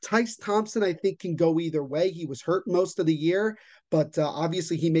 Tice Thompson, I think, can go either way. He was hurt most of the year, but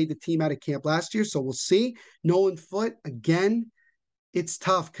obviously he made the team out of camp last year, so we'll see. Nolan Foote, again, it's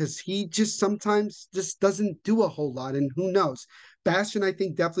tough because he just sometimes just doesn't do a whole lot, and who knows. Bastian, I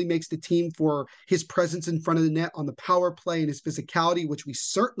think, definitely makes the team for his presence in front of the net on the power play and his physicality, which we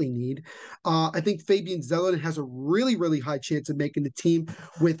certainly need. I think Fabian Zetterlund has a really, really high chance of making the team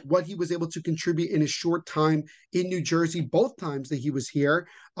with what he was able to contribute in a short time in New Jersey, both times that he was here.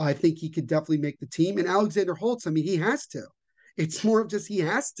 I think he could definitely make the team. And Alexander Holtz, I mean, he has to. It's more of just he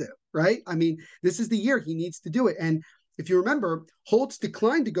has to, right? I mean, this is the year he needs to do it. And if you remember, Holtz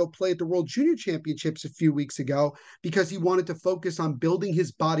declined to go play at the World Junior Championships a few weeks ago because he wanted to focus on building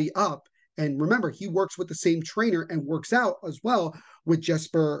his body up. And remember, he works with the same trainer and works out as well with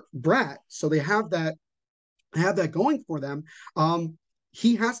Jesper Bratt. So they have that going for them.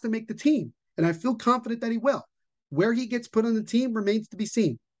 He has to make the team, and I feel confident that he will. Where he gets put on the team remains to be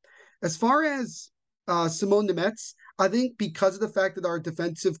seen. As far as Simone Nemets, I think because of the fact that our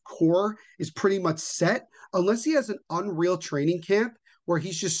defensive core is pretty much set, unless he has an unreal training camp where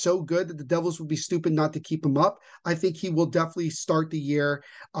he's just so good that the Devils would be stupid not to keep him up, I think he will definitely start the year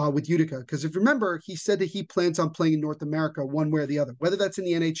with Utica. Because if you remember, he said that he plans on playing in North America one way or the other, whether that's in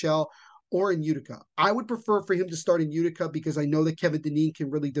the NHL or in Utica. I would prefer for him to start in Utica because I know that Kevin Dineen can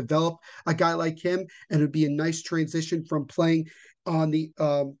really develop a guy like him, and it would be a nice transition from playing on the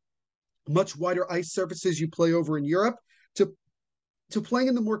much wider ice surfaces you play over in Europe to playing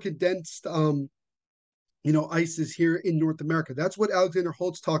in the more condensed ices here in North America. That's what Alexander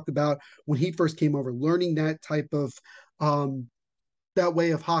Holtz talked about when he first came over, learning that type of that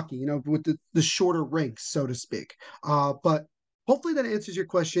way of hockey, with the shorter rinks, so to speak. But hopefully that answers your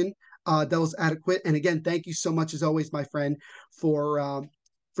question. That was adequate. And again, thank you so much as always, my friend, for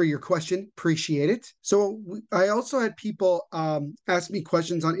your question. Appreciate it. So I also had people ask me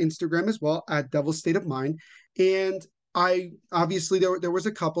questions on Instagram as well at Devil's State of Mind. And I obviously there was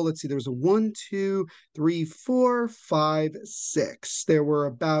a couple. Let's see, there was a 1, 2, 3, 4, 5, 6. There were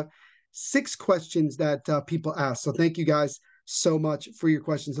about 6 questions that people asked. So thank you guys so much for your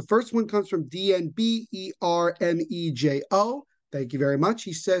questions. The first one comes from DNBERMEJO. Thank you very much.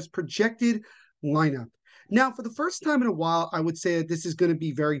 He says projected lineup. Now, for the first time in a while, I would say that this is going to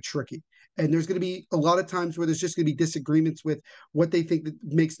be very tricky. And there's going to be a lot of times where there's just going to be disagreements with what they think that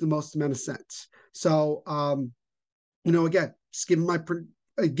makes the most amount of sense. So, again, just giving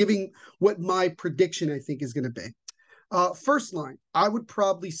what my prediction I think is going to be. First line, I would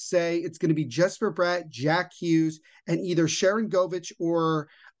probably say it's going to be Jesper Bratt, Jack Hughes, and either Sharon Govich or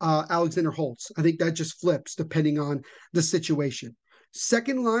Alexander Holtz. I think that just flips depending on the situation.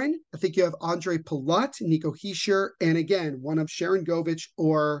 Second line, I think you have Andre Palat, Nico Hischier, and again, one of Sharon Govich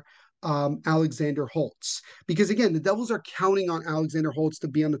or Alexander Holtz. Because again, the Devils are counting on Alexander Holtz to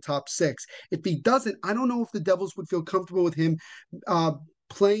be on the top 6. If he doesn't, I don't know if the Devils would feel comfortable with him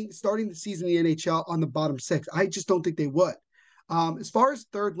starting the season in the NHL on the bottom 6. I just don't think they would. As far as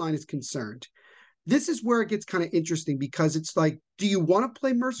third line is concerned, this is where it gets kind of interesting because it's like, do you want to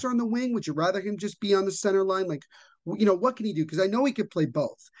play Mercer on the wing? Would you rather him just be on the center line? Like, what can he do? Because I know he could play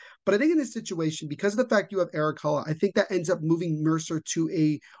both. But I think in this situation, because of the fact you have Eric Halla, I think that ends up moving Mercer to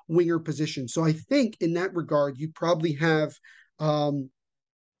a winger position. So I think in that regard, you probably have Mercer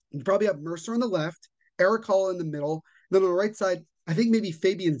on the left, Eric Halla in the middle. Then on the right side, I think maybe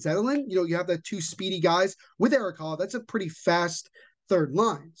Fabian Zetterlund. You have that 2 speedy guys with Eric Halla. That's a pretty fast third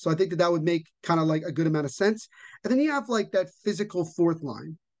line. So I think that would make kind of like a good amount of sense. And then you have like that physical fourth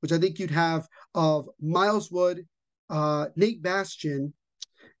line, which I think you'd have of Miles Wood, Nate Bastian,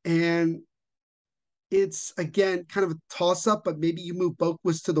 and it's again kind of a toss-up, but maybe you move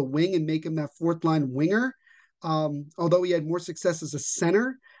Boquist to the wing and make him that fourth line winger. Although he had more success as a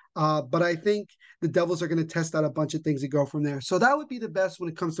center. But I think the Devils are going to test out a bunch of things and go from there. So that would be the best when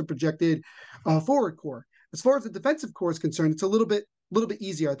it comes to projected forward core. As far as the defensive core is concerned, it's a little bit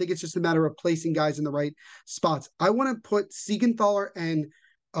easier. I think it's just a matter of placing guys in the right spots. I want to put Siegenthaler and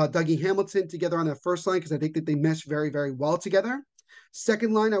Dougie Hamilton together on that first line because I think that they mesh very, very well together.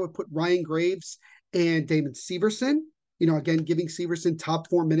 Second line, I would put Ryan Graves and Damon Severson. Again, giving Severson top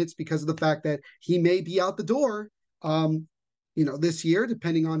 4 minutes because of the fact that he may be out the door, this year,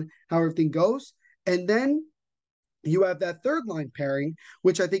 depending on how everything goes. And then you have that third line pairing,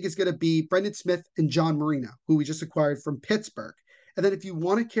 which I think is going to be Brendan Smith and John Marino, who we just acquired from Pittsburgh. And then if you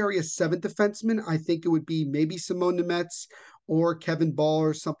want to carry a 7th defenseman, I think it would be maybe Simone Nemets or Kevin Ball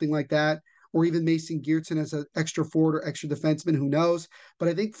or something like that, or even Mason Geertsen as an extra forward or extra defenseman, who knows. But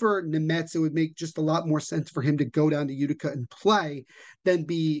I think for Nemets, it would make just a lot more sense for him to go down to Utica and play than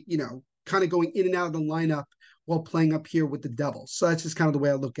be, kind of going in and out of the lineup while playing up here with the Devils. So that's just kind of the way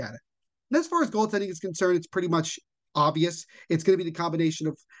I look at it. And as far as goaltending is concerned, it's pretty much obvious. It's going to be the combination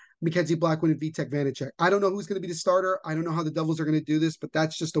of Mackenzie Blackwood and Vitek Vanacek. I don't know who's going to be the starter. I don't know how the Devils are going to do this, but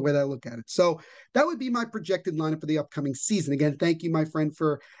that's just the way that I look at it. So that would be my projected lineup for the upcoming season. Again, thank you, my friend,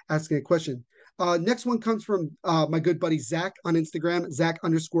 for asking a question. Next one comes from my good buddy Zach on Instagram,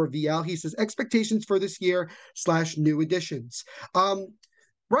 Zach_VL. He says, expectations for this year / new additions.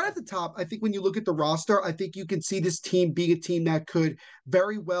 Right at the top, I think when you look at the roster, I think you can see this team being a team that could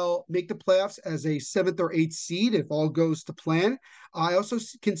very well make the playoffs as a 7th or 8th seed if all goes to plan. I also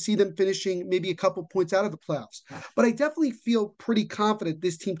can see them finishing maybe a couple points out of the playoffs. But I definitely feel pretty confident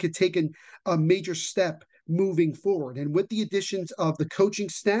this team could take a major step moving forward. And with the additions of the coaching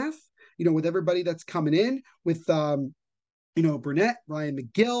staff, with everybody that's coming in, with Burnett, Ryan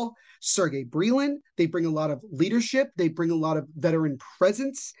McGill, Sergey Breland. They bring a lot of leadership. They bring a lot of veteran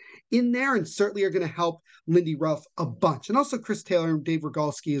presence in there, and certainly are going to help Lindy Ruff a bunch. And also Chris Taylor and Dave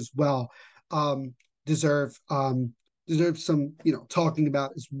Rogalski as well um, deserve some, talking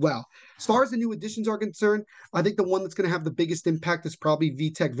about as well. As far as the new additions are concerned, I think the one that's going to have the biggest impact is probably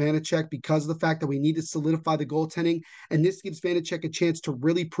Vitek Vanacek, because of the fact that we need to solidify the goaltending. And this gives Vanacek a chance to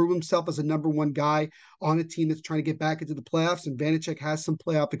really prove himself as a number one guy on a team that's trying to get back into the playoffs. And Vanacek has some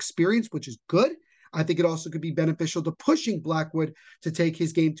playoff experience, which is good. I think it also could be beneficial to pushing Blackwood to take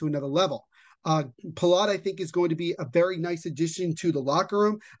his game to another level. Palat, I think, is going to be a very nice addition to the locker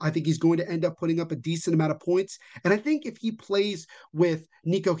room. I think he's going to end up putting up a decent amount of points. And I think if he plays with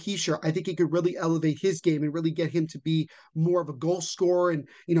Nico Hischier, I think he could really elevate his game and really get him to be more of a goal scorer and,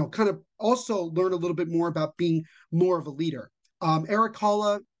 kind of also learn a little bit more about being more of a leader. Eric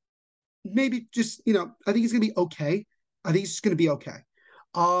Holla, maybe just, I think he's going to be okay. I think he's just going to be okay.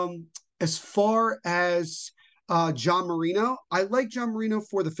 As far as John Marino, I like John Marino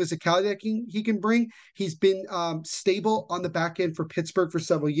for the physicality that he can bring. He's been stable on the back end for Pittsburgh for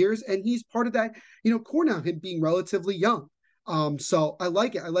several years, and he's part of that, core now, him being relatively young. So I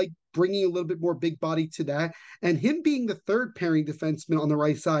like it. I like bringing a little bit more big body to that. And him being the third pairing defenseman on the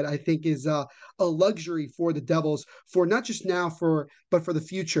right side, I think is a luxury for the Devils, for not just now, but for the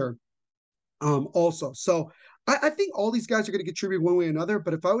future also. So I think all these guys are going to contribute one way or another.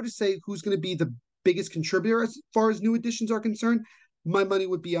 But if I were to say who's going to be the biggest contributor as far as new additions are concerned, my money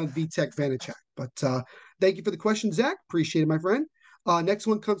would be on Vitek Vanacek. But thank you for the question, Zach. Appreciate it, my friend. Next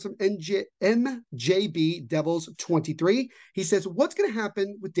one comes from MJB Devils 23. He says, what's going to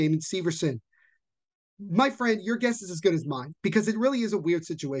happen with Damon Severson? My friend, your guess is as good as mine, because it really is a weird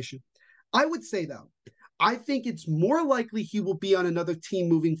situation. I would say, though, I think it's more likely he will be on another team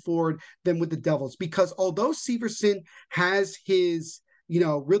moving forward than with the Devils, because although Severson has his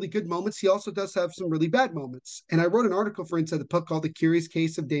really good moments, he also does have some really bad moments. And I wrote an article for Inside the Puck called The Curious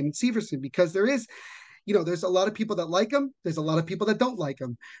Case of Damon Severson, because there is, there's a lot of people that like him. There's a lot of people that don't like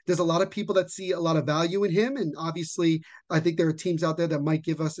him. There's a lot of people that see a lot of value in him. And obviously, I think there are teams out there that might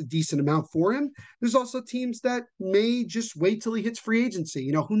give us a decent amount for him. There's also teams that may just wait till he hits free agency.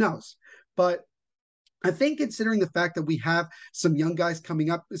 Who knows? But I think considering the fact that we have some young guys coming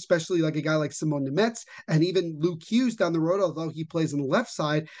up, especially like a guy like Simon Nemec and even Luke Hughes down the road, although he plays on the left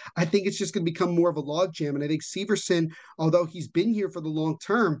side, I think it's just going to become more of a logjam. And I think Severson, although he's been here for the long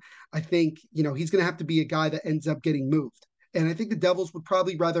term, I think, he's going to have to be a guy that ends up getting moved. And I think the Devils would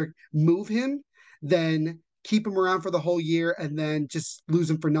probably rather move him than keep him around for the whole year and then just lose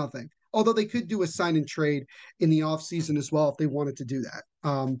him for nothing. Although they could do a sign and trade in the offseason as well if they wanted to do that.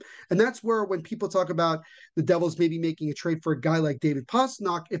 And that's where when people talk about the Devils maybe making a trade for a guy like David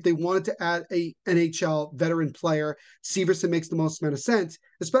Pastrňák, if they wanted to add a NHL veteran player, Severson makes the most amount of sense,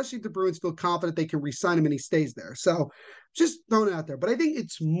 especially if the Bruins feel confident they can re-sign him and he stays there. So just throwing it out there. But I think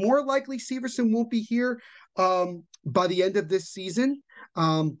it's more likely Severson won't be here by the end of this season.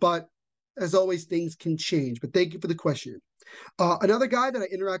 But as always, things can change. But thank you for the question. Another guy that I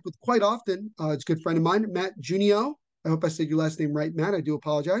interact with quite often, it's a good friend of mine, Matt Junio. I hope I said your last name right, Matt. I do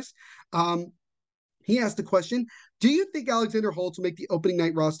apologize. He asked the question, do you think Alexander Holtz will make the opening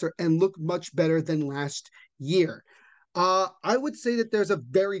night roster and look much better than last year? I would say that there's a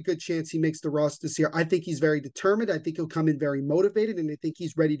very good chance he makes the roster this year. I think he's very determined. I think he'll come in very motivated, and I think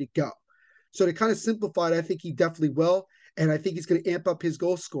he's ready to go. So to kind of simplify it, I think he definitely will. And I think he's going to amp up his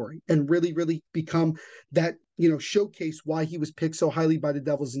goal scoring and really, really become that, showcase why he was picked so highly by the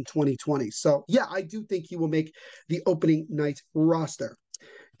Devils in 2020. So, yeah, I do think he will make the opening night roster.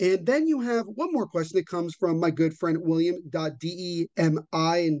 And then you have one more question that comes from my good friend, William.demi, and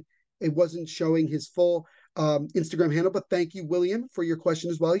it wasn't showing his full Instagram handle, but thank you, William, for your question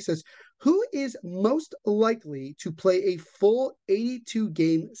as well. He says, who is most likely to play a full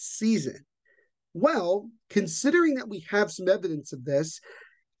 82-game season? Well, considering that we have some evidence of this,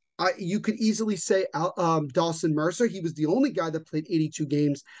 you could easily say Dawson Mercer. He was the only guy that played 82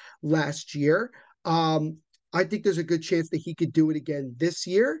 games last year. I think there's a good chance that he could do it again this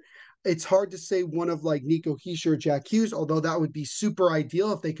year. It's hard to say one of like Nico Hischier or Jack Hughes, although that would be super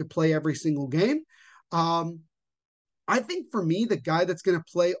ideal if they could play every single game. I think for me, the guy that's going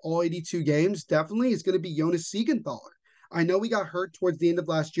to play all 82 games definitely is going to be Jonas Siegenthaler. I know he got hurt towards the end of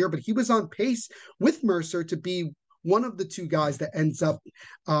last year, but he was on pace with Mercer to be one of the two guys that ends up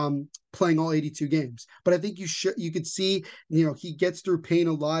playing all 82 games. But I think you could see, he gets through pain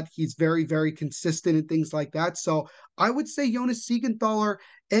a lot. He's very, very consistent and things like that. So I would say Jonas Siegenthaler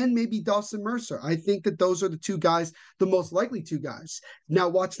and maybe Dawson Mercer. I think that those are the two guys, the most likely two guys. Now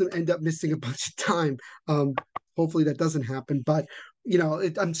watch them end up missing a bunch of time. Hold Hopefully that doesn't happen, but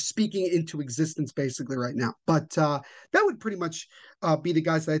I'm speaking into existence basically right now. But that would pretty much be the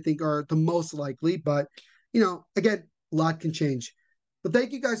guys that I think are the most likely. But again, a lot can change. But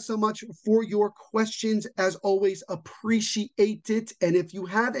thank you guys so much for your questions. As always, appreciate it. And if you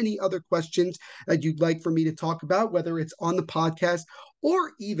have any other questions that you'd like for me to talk about, whether it's on the podcast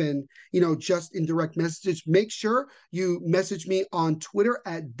or even, just in direct messages, make sure you message me on Twitter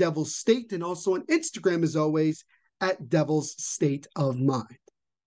at Devil's State and also on Instagram, as always, at Devil's State of Mind.